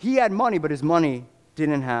 He had money, but his money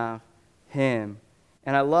didn't have him.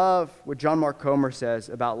 And I love what John Mark Comer says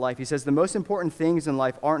about life. He says, the most important things in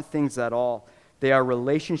life aren't things at all. They are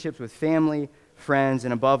relationships with family, friends,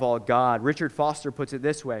 and above all, God. Richard Foster puts it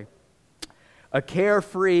this way. A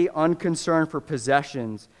carefree, unconcern for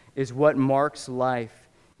possessions is what marks life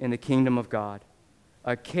in the kingdom of God.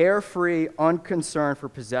 A carefree, unconcern for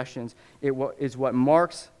possessions is what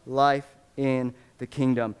marks life in the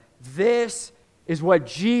kingdom. This is what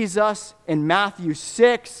Jesus in Matthew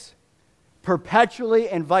 6 perpetually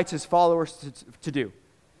invites his followers to do.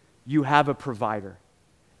 You have a provider.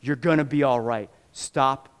 You're going to be all right.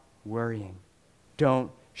 Stop worrying.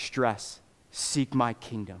 Don't stress. Seek my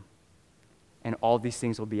kingdom. And all these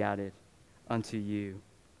things will be added unto you.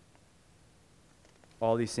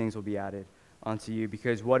 All these things will be added unto you,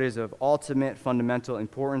 because what is of ultimate fundamental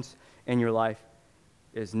importance in your life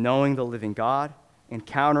is knowing the living God,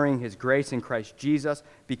 encountering his grace in Christ Jesus,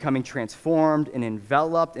 becoming transformed and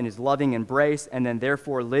enveloped in his loving embrace, and then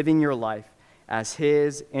therefore living your life as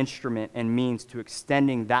his instrument and means to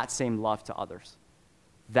extending that same love to others.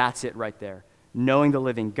 That's it right there. Knowing the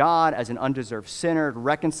living God as an undeserved sinner,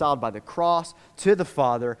 reconciled by the cross to the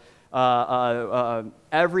Father,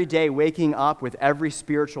 every day waking up with every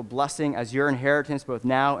spiritual blessing as your inheritance both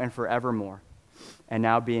now and forevermore. And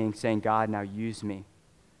now saying, God, now use me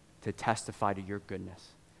to testify to your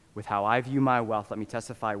goodness. with how I view my wealth. Let me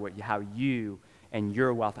testify how you and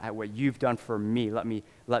your wealth, what you've done for me. Let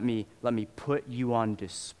me put you on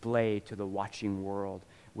display to the watching world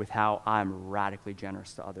with how I'm radically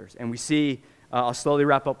generous to others. And we see, I'll slowly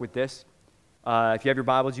wrap up with this. If you have your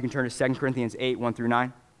Bibles, you can turn to 2 Corinthians 8, 1 through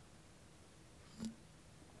 9.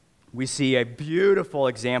 We see a beautiful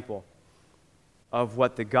example of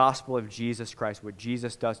what the gospel of Jesus Christ, what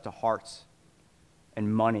Jesus does to hearts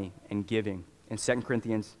and money and giving in 2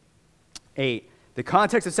 Corinthians 8. The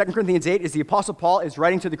context of 2 Corinthians 8 is the Apostle Paul is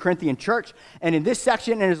writing to the Corinthian church, and in this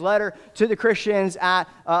section in his letter to the Christians at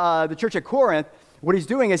the church at Corinth, what he's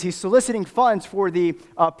doing is he's soliciting funds for the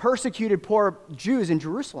persecuted poor Jews in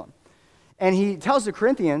Jerusalem. And he tells the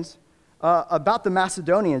Corinthians about the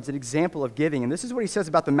Macedonians, an example of giving. And this is what he says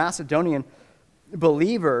about the Macedonian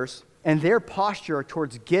believers and their posture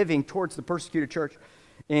towards giving towards the persecuted church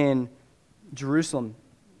in Jerusalem.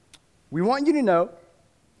 We want you to know,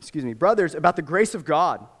 brothers, about the grace of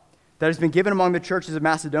God that has been given among the churches of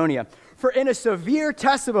Macedonia. For in a severe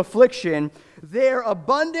test of affliction, their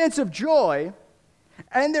abundance of joy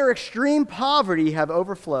and their extreme poverty have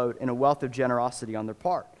overflowed in a wealth of generosity on their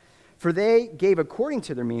part. For they gave according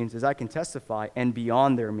to their means, as I can testify, and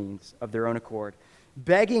beyond their means of their own accord,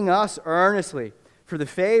 begging us earnestly for the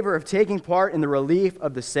favor of taking part in the relief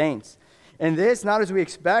of the saints. And this, not as we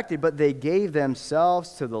expected, but they gave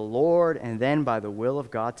themselves to the Lord, and then by the will of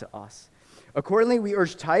God to us. Accordingly, we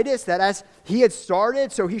urge Titus that as he had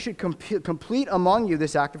started, so he should complete among you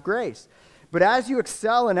this act of grace. But as you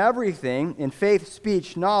excel in everything, in faith,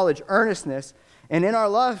 speech, knowledge, earnestness, and in our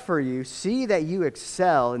love for you, see that you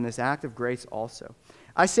excel in this act of grace also.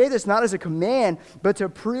 I say this not as a command, but to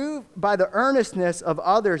prove by the earnestness of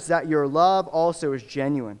others that your love also is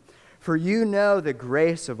genuine. For you know the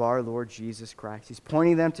grace of our Lord Jesus Christ. He's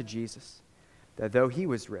pointing them to Jesus, that though he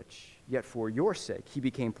was rich, yet for your sake he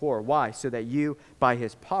became poor. Why? So that you, by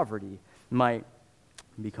his poverty, might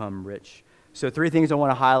become rich. So 3 things I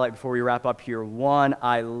want to highlight before we wrap up here. 1,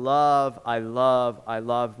 I love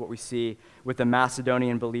what we see with the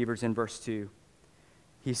Macedonian believers in verse 2.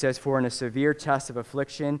 He says, for in a severe test of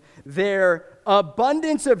affliction, their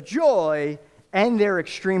abundance of joy and their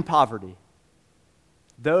extreme poverty.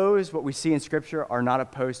 Those, what we see in Scripture, are not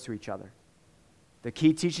opposed to each other. The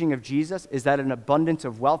key teaching of Jesus is that an abundance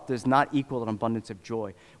of wealth does not equal an abundance of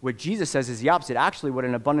joy. What Jesus says is the opposite. Actually, what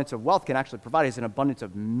an abundance of wealth can actually provide is an abundance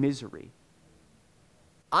of misery.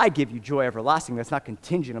 I give you joy everlasting. That's not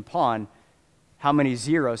contingent upon how many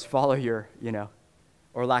zeros follow your,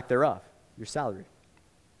 or lack thereof, your salary.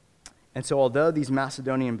 And so although these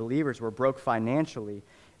Macedonian believers were broke financially,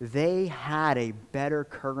 they had a better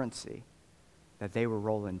currency that they were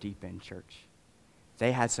rolling deep in, church.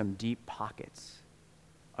 They had some deep pockets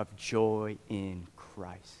of joy in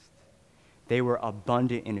Christ. They were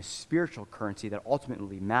abundant in a spiritual currency that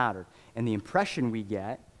ultimately mattered. And the impression we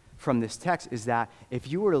get from this text is that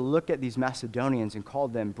if you were to look at these Macedonians and call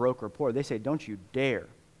them broke or poor, they say, don't you dare.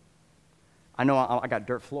 I know I got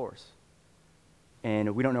dirt floors,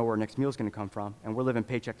 and we don't know where our next meal is going to come from, and we're living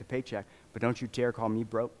paycheck to paycheck, but don't you dare call me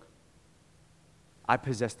broke. I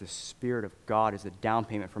possess the Spirit of God as a down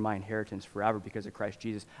payment for my inheritance forever because of Christ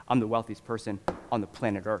Jesus. I'm the wealthiest person on the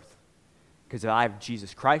planet Earth. Because if I have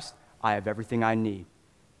Jesus Christ, I have everything I need.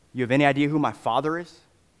 You have any idea who my Father is?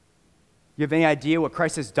 You have any idea what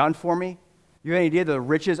Christ has done for me? You have any idea the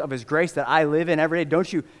riches of his grace that I live in every day?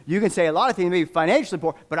 Don't you? You can say a lot of things, maybe financially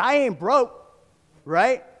poor, but I ain't broke,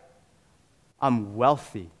 right? I'm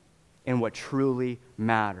wealthy in what truly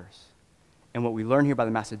matters. And what we learn here by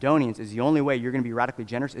the Macedonians is the only way you're going to be radically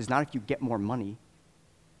generous is not if you get more money,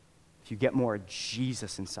 if you get more of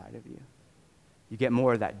Jesus inside of you. You get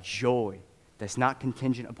more of that joy that's not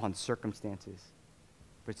contingent upon circumstances,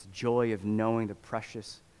 but it's the joy of knowing the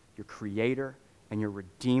precious, your Creator and your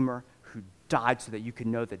Redeemer who died so that you could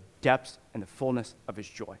know the depths and the fullness of his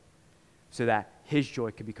joy, so that his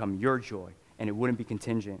joy could become your joy, and it wouldn't be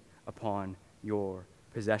contingent upon your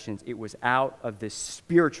possessions. It was out of this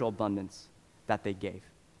spiritual abundance that they gave.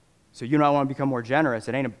 So you and I want to become more generous.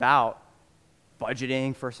 It ain't about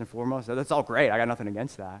budgeting first and foremost. That's all great. I got nothing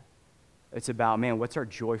against that. It's about, man, what's our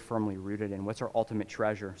joy firmly rooted in? What's our ultimate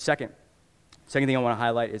treasure? Second thing I want to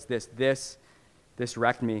highlight is this. This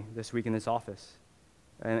wrecked me this week in this office,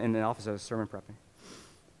 in the office I was sermon prepping.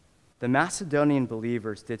 The Macedonian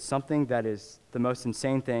believers did something that is the most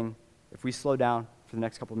insane thing if we slow down for the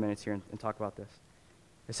next couple of minutes here and talk about this.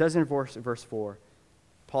 It says in verse 4,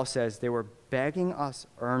 Paul says, they were begging us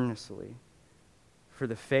earnestly for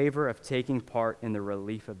the favor of taking part in the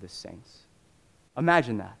relief of the saints.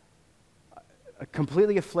 Imagine that.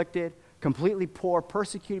 Completely afflicted, completely poor,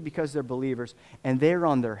 persecuted because they're believers, and they're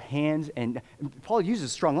on their hands. And Paul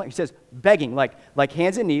uses strong language. He says, begging, like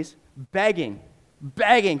hands and knees, begging,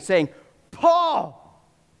 saying, Paul,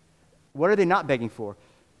 what are they not begging for?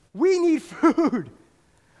 We need food.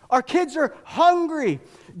 Our kids are hungry.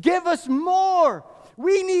 Give us more.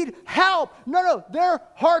 We need help. No, their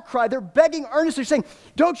heart cry, they're begging earnestly, saying,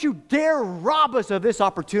 don't you dare rob us of this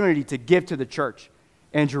opportunity to give to the church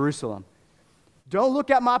in Jerusalem. Don't look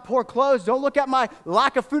at my poor clothes. Don't look at my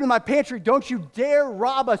lack of food in my pantry. Don't you dare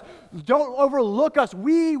rob us. Don't overlook us.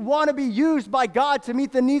 We want to be used by God to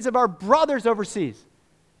meet the needs of our brothers overseas.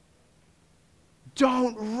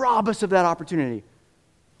 Don't rob us of that opportunity.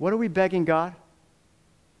 What are we begging God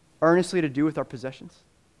earnestly to do with our possessions?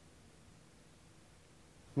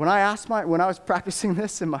 When I was practicing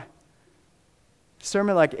this in my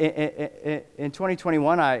sermon, like in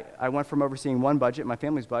 2021, I went from overseeing one budget, my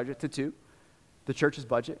family's budget, to two, the church's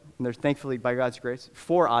budget. And there's thankfully, by God's grace,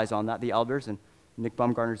 4 eyes on that, the elders, and Nick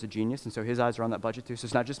Baumgartner's a genius, and so his eyes are on that budget too, so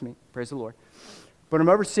it's not just me, praise the Lord. But I'm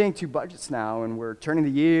overseeing 2 budgets now, and we're turning the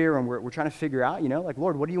year, and we're trying to figure out, like,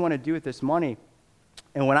 Lord, what do you want to do with this money?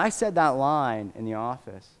 And when I said that line in the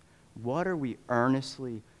office, what are we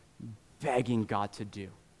earnestly begging God to do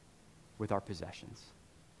with our possessions?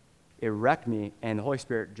 It wrecked me, and the Holy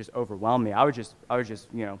Spirit just overwhelmed me. I was just,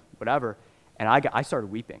 whatever, and I started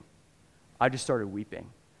weeping. I just started weeping.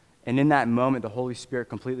 And in that moment, the Holy Spirit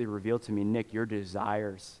completely revealed to me, Nick, your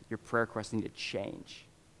desires, your prayer requests need to change.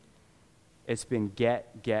 It's been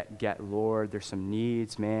get, Lord. There's some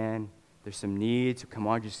needs, man. There's some needs. Come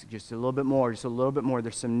on, just a little bit more, just a little bit more.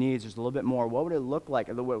 There's some needs, just a little bit more. What would it look like?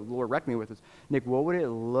 The Lord wrecked me with this. Nick, what would it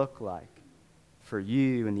look like for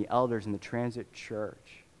you and the elders in the Transit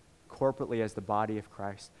Church, corporately as the body of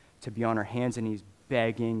Christ, to be on our hands and knees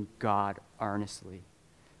begging God earnestly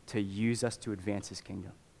to use us to advance his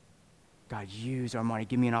kingdom? God, use our money.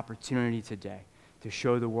 Give me an opportunity today to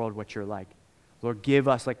show the world what you're like. Lord, give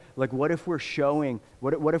us, like what if we're showing,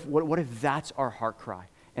 what if that's our heart cry?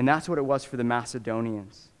 And that's what it was for the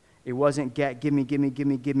Macedonians. It wasn't give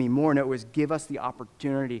me more. No, it was give us the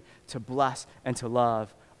opportunity to bless and to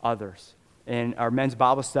love others. In our men's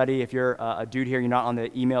Bible study, if you're a dude here, you're not on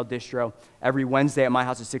the email distro, every Wednesday at my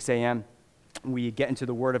house at 6 a.m., we get into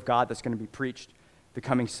the Word of God that's going to be preached the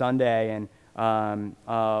coming Sunday. And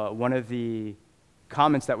one of the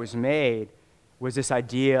comments that was made was this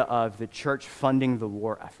idea of the church funding the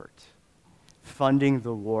war effort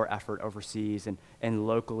overseas and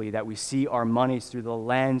locally, that we see our monies through the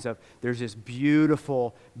lens of there's this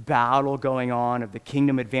beautiful battle going on of the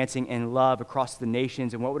kingdom advancing in love across the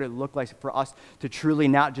nations, and what would it look like for us to truly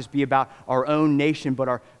not just be about our own nation, but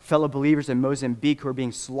our fellow believers in Mozambique who are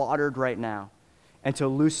being slaughtered right now, and to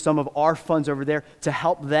lose some of our funds over there to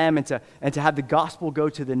help them and to have the gospel go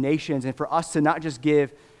to the nations, and for us to not just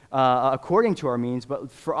give according to our means,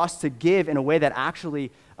 but for us to give in a way that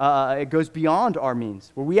actually it goes beyond our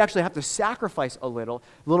means, where we actually have to sacrifice a little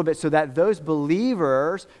bit so that those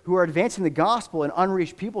believers who are advancing the gospel in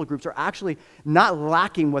unreached people groups are actually not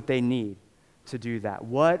lacking what they need to do that.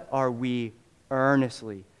 What are we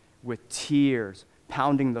earnestly, with tears,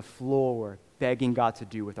 pounding the floor, begging God to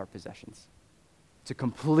do with our possessions? It's a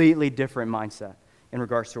completely different mindset in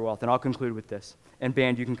regards to wealth. And I'll conclude with this. And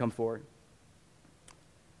band, you can come forward.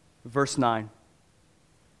 Verse 9.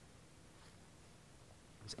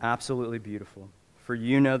 It's absolutely beautiful. For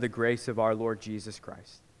you know the grace of our Lord Jesus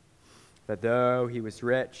Christ, that though he was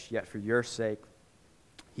rich, yet for your sake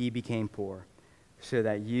he became poor, so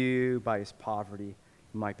that you by his poverty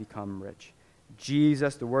might become rich.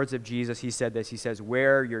 Jesus, the words of Jesus, he said this. He says,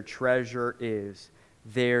 where your treasure is,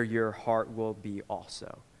 there your heart will be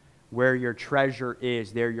also. Where your treasure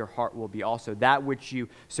is, there your heart will be also. That which you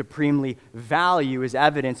supremely value is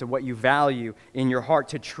evidence of what you value in your heart.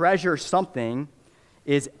 To treasure something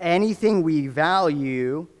is anything we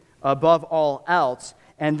value above all else,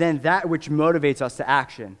 and then that which motivates us to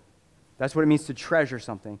action. That's what it means to treasure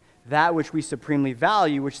something. That which we supremely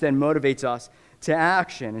value, which then motivates us to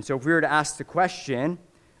action. And so if we were to ask the question,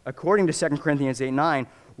 according to 2 Corinthians 8:9,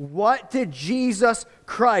 what did Jesus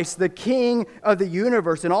Christ, the King of the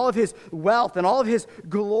universe, and all of his wealth, and all of his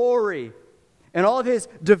glory, and all of his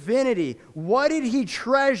divinity, what did he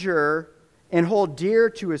treasure and hold dear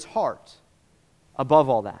to his heart above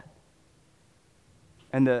all that?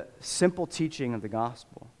 And the simple teaching of the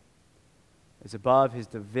gospel is above his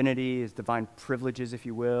divinity, his divine privileges, if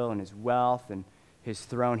you will, and his wealth and his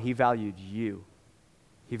throne. He valued you.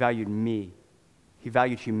 He valued me. He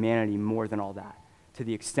valued humanity more than all that, to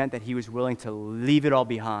the extent that he was willing to leave it all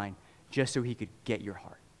behind just so he could get your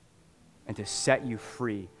heart and to set you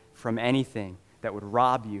free from anything that would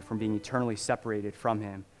rob you from being eternally separated from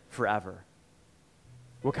him forever?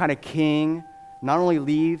 What kind of king not only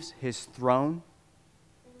leaves his throne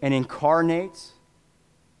and incarnates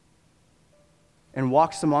and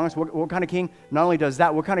walks among us? What kind of king not only does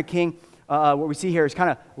that, what kind of king, what we see here is kind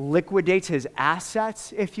of liquidates his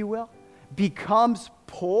assets, if you will, becomes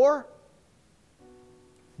poor,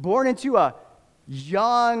 born into a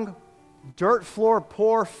young, dirt floor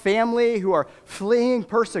poor family who are fleeing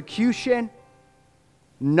persecution.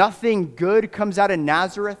 Nothing good comes out of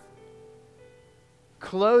Nazareth.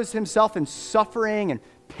 Clothes himself in suffering and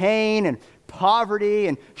pain and poverty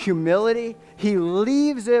and humility. He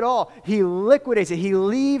leaves it all. He liquidates it. He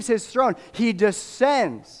leaves his throne. He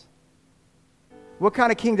descends. What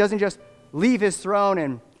kind of king doesn't just leave his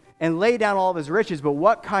throne and lay down all of his riches, but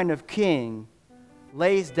what kind of king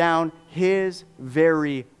lays down his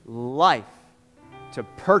very life to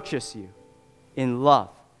purchase you in love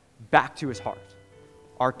back to his heart?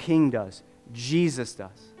 Our King does. Jesus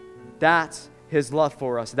does. That's his love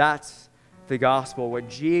for us. That's the gospel. What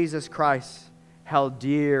Jesus Christ held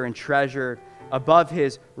dear and treasured above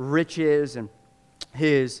his riches and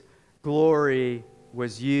his glory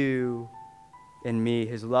was you and me.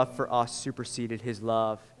 His love for us superseded his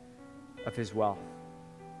love of his wealth.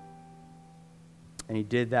 And he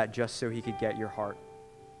did that just so he could get your heart.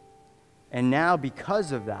 And now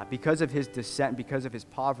because of that, because of his descent, because of his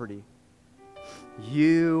poverty,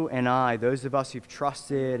 you and I, those of us who've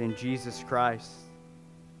trusted in Jesus Christ,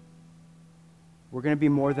 we're going to be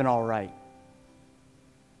more than all right.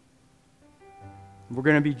 We're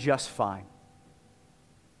going to be just fine.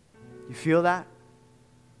 You feel that?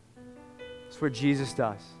 That's what Jesus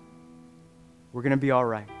does. We're going to be all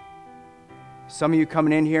right. Some of you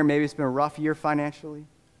coming in here, maybe it's been a rough year financially.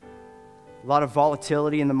 A lot of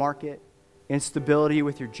volatility in the market. Instability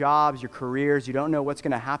with your jobs, your careers. You don't know what's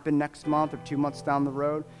going to happen next month or 2 months down the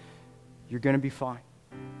road. You're going to be fine.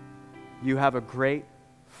 You have a great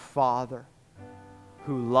Father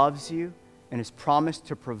who loves you and has promised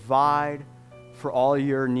to provide for all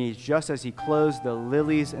your needs. Just as he clothes the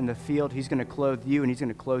lilies in the field, he's going to clothe you and he's going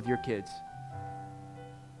to clothe your kids.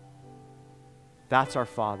 That's our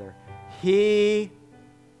Father. He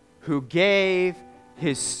who gave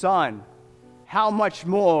his Son, how much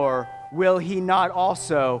more will he not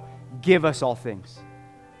also give us all things?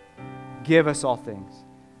 Give us all things.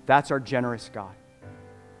 That's our generous God.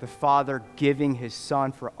 The Father giving his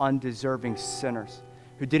Son for undeserving sinners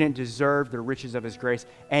who didn't deserve the riches of his grace,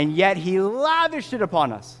 and yet he lavished it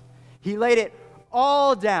upon us. He laid it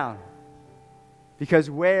all down, because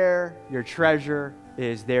where your treasure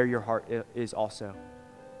is, there your heart is also.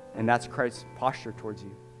 And that's Christ's posture towards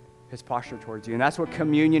you, his posture towards you. And that's what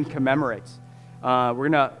communion commemorates. We're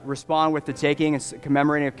going to respond with the taking and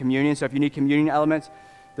commemorating of communion. So if you need communion elements,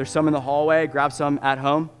 there's some in the hallway. Grab some at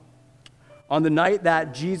home. On the night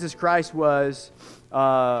that Jesus Christ was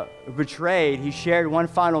betrayed, he shared one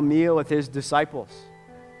final meal with his disciples.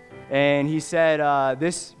 And he said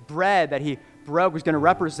this bread that he broke was going to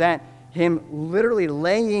represent him literally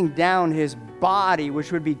laying down his body,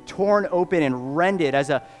 which would be torn open and rended as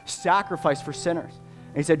a sacrifice for sinners.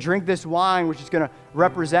 And he said, drink this wine, which is going to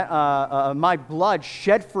represent my blood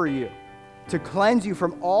shed for you to cleanse you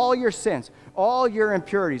from all your sins, all your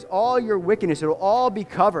impurities, all your wickedness. It will all be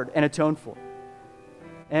covered and atoned for.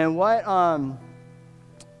 And what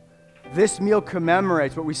this meal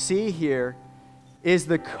commemorates, what we see here, is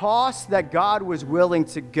the cost that God was willing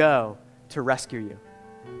to go to rescue you.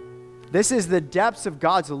 This is the depths of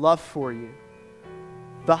God's love for you.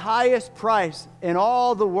 The highest price in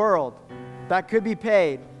all the world that could be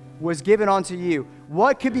paid was given unto you.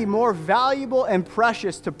 What could be more valuable and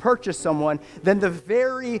precious to purchase someone than the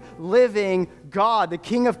very living God, the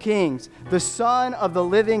King of Kings, the Son of the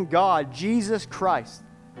living God, Jesus Christ?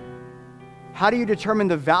 How do you determine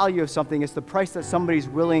the value of something? It's the price that somebody's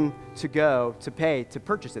willing to go to pay to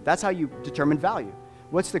purchase it. That's how you determine value.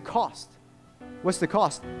 What's the cost? What's the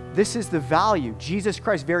cost? This is the value. Jesus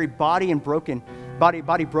Christ's very body broken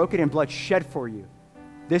and blood shed for you.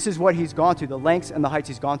 This is what he's gone to, the lengths and the heights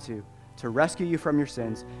he's gone to rescue you from your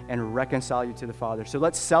sins and reconcile you to the Father. So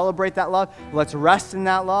let's celebrate that love, let's rest in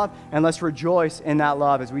that love, and let's rejoice in that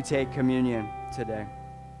love as we take communion today.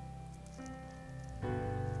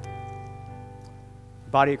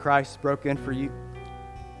 The body of Christ broken for you.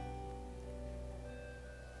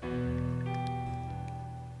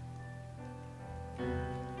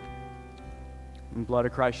 And blood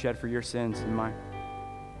of Christ shed for your sins and mine.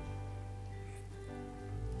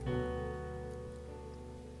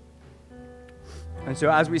 And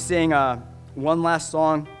so as we sing one last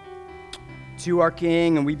song to our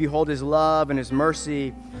King and we behold his love and his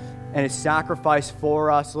mercy, and his sacrifice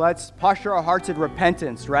for us. Let's posture our hearts in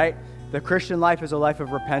repentance, right? The Christian life is a life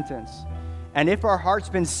of repentance. And if our heart's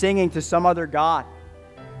been singing to some other God,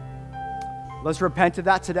 let's repent of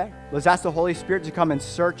that today. Let's ask the Holy Spirit to come and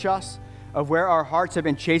search us of where our hearts have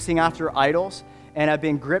been chasing after idols and have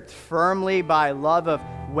been gripped firmly by love of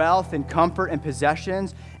wealth and comfort and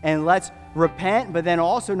possessions. And let's repent, but then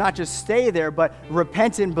also not just stay there, but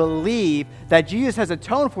repent and believe that Jesus has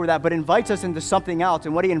atoned for that, but invites us into something else.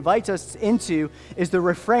 And what he invites us into is the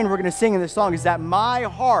refrain we're going to sing in this song, is that my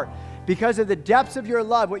heart, because of the depths of your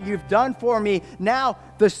love, what you've done for me, now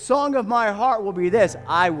the song of my heart will be this: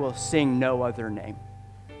 I will sing no other name.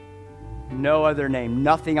 No other name.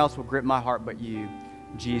 Nothing else will grip my heart but you,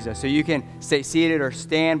 Jesus. So you can stay seated or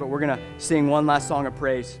stand, but we're going to sing one last song of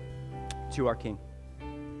praise to our King.